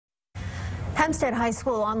Hempstead High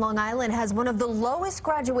School on Long Island has one of the lowest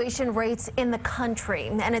graduation rates in the country,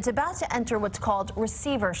 and it's about to enter what's called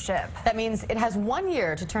receivership. That means it has 1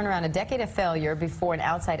 year to turn around a decade of failure before an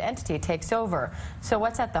outside entity takes over. So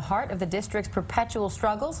what's at the heart of the district's perpetual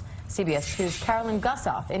struggles? CBS 2's Carolyn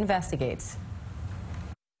Gusoff investigates.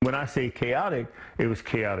 When I say chaotic, it was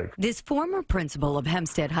chaotic. This former principal of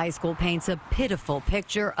Hempstead High School paints a pitiful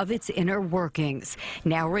picture of its inner workings.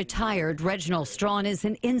 Now retired, Reginald Strawn is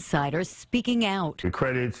an insider speaking out. The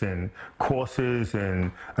credits and courses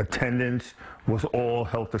and attendance was all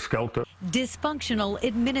helter-skelter. Dysfunctional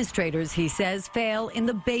administrators, he says, fail in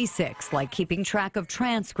the basics, like keeping track of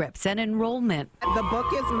transcripts and enrollment. The book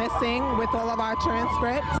is missing with all of our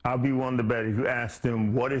transcripts. I'll be willing to bet if you ask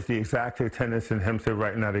them what is the exact attendance in Hempstead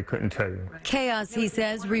right now, they couldn't tell you. Chaos, he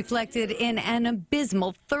says, reflected in an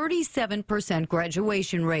abysmal 37%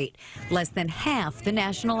 graduation rate, less than half the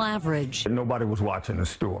national average. Nobody was watching the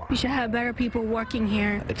store. We should have better people working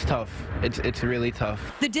here. It's tough. It's really tough.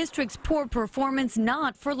 The district's poor performance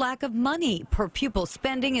not for lack of money. Per pupil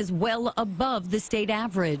spending is well above the state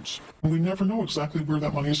average. We never know exactly where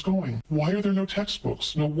that money is going. Why are there no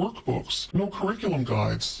textbooks, no workbooks, no curriculum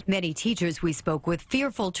guides? Many teachers we spoke with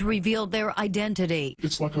fearful to reveal their identity.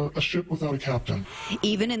 It's like a ship without a captain.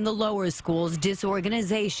 Even in the lower schools,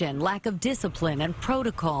 disorganization, lack of discipline and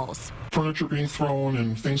protocols. Furniture being thrown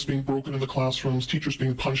and things being broken in the classrooms, teachers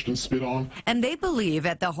being punched and spit on. And they believe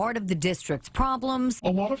at the heart of the district's problems,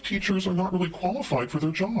 a lot of teachers are not really qualified for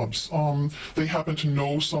their jobs. They happen to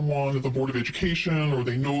know someone at the Board of Education or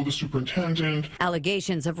they know the superintendent.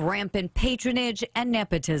 Allegations of rampant patronage and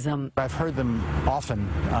nepotism. I've heard them often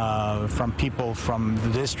from people from the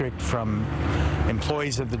district, from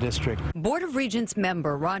employees of the district. Board of Regents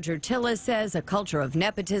member Roger Tillis says a culture of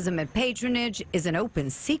nepotism and patronage is an open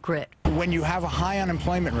secret. When you have a high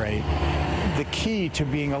unemployment rate, the key to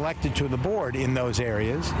being elected to the board in those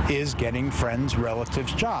areas is getting friends,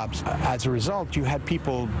 relatives, jobs. As a result, you had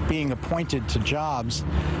people being appointed to jobs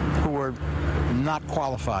who were not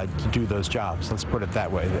qualified to do those jobs, let's put it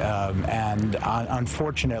that way. And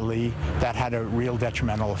unfortunately, that had a real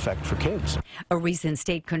detrimental effect for kids. A recent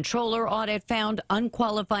state controller audit found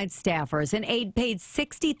unqualified staffers, an aide paid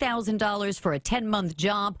 $60,000 for a 10-month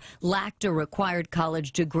job, lacked a required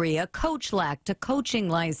college degree, a coach lacked a coaching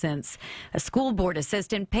license. A school board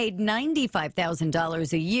assistant paid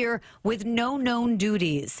 $95,000 a year with no known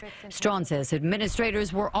duties. Strawn says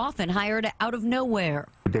administrators were often hired out of nowhere.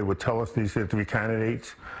 They would tell us these are 3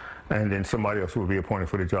 candidates, and then somebody else would be appointed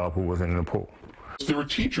for the job who wasn't in the pool. There are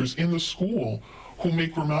teachers in the school who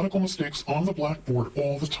make grammatical mistakes on the blackboard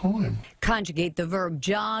all the time. Conjugate the verb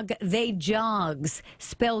jog, they jogs.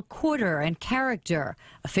 Spell quarter and character.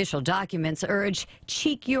 Official documents urge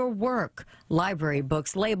cheek your work. Library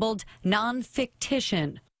books labeled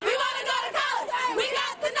non-fictition.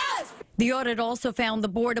 The audit also found the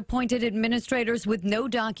board appointed administrators with no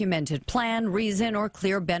documented plan, reason, or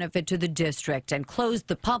clear benefit to the district and closed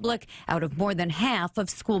the public out of more than half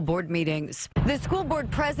of school board meetings. The school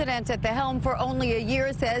board president at the helm for only a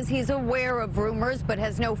year says he's aware of rumors but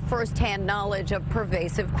has no firsthand knowledge of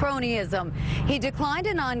pervasive cronyism. He declined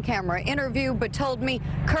an on-camera interview but told me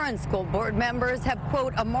current school board members have,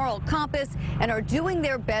 quote, a moral compass and are doing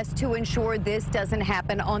their best to ensure this doesn't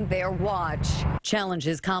happen on their watch. Challenge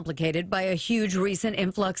is complicated by a huge recent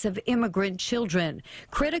influx of immigrant children.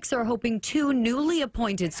 Critics are hoping 2 newly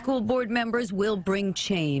appointed school board members will bring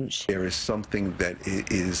change. There is something that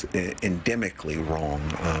is endemically wrong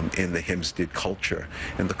in the Hempstead culture,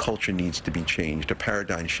 and the culture needs to be changed. A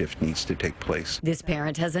paradigm shift needs to take place. This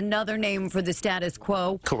parent has another name for the status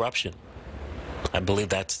quo. Corruption. I believe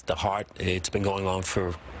that's the heart. It's been going on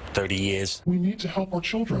for 30 years. We need to help our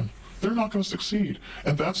children. They're not going to succeed.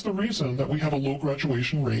 And that's the reason that we have a low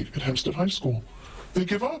graduation rate at Hempstead High School. They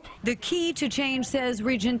give up. The key to change, says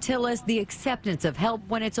Regent Tillis, the acceptance of help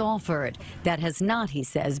when it's offered. That has not, he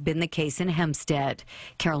says, been the case in Hempstead.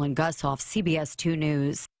 Carolyn Gusoff, CBS 2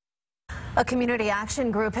 News. A community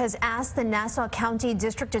action group has asked the Nassau County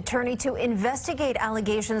District Attorney to investigate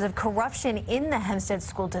allegations of corruption in the Hempstead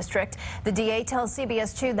School District. The DA tells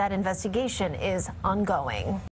CBS 2 that investigation is ongoing.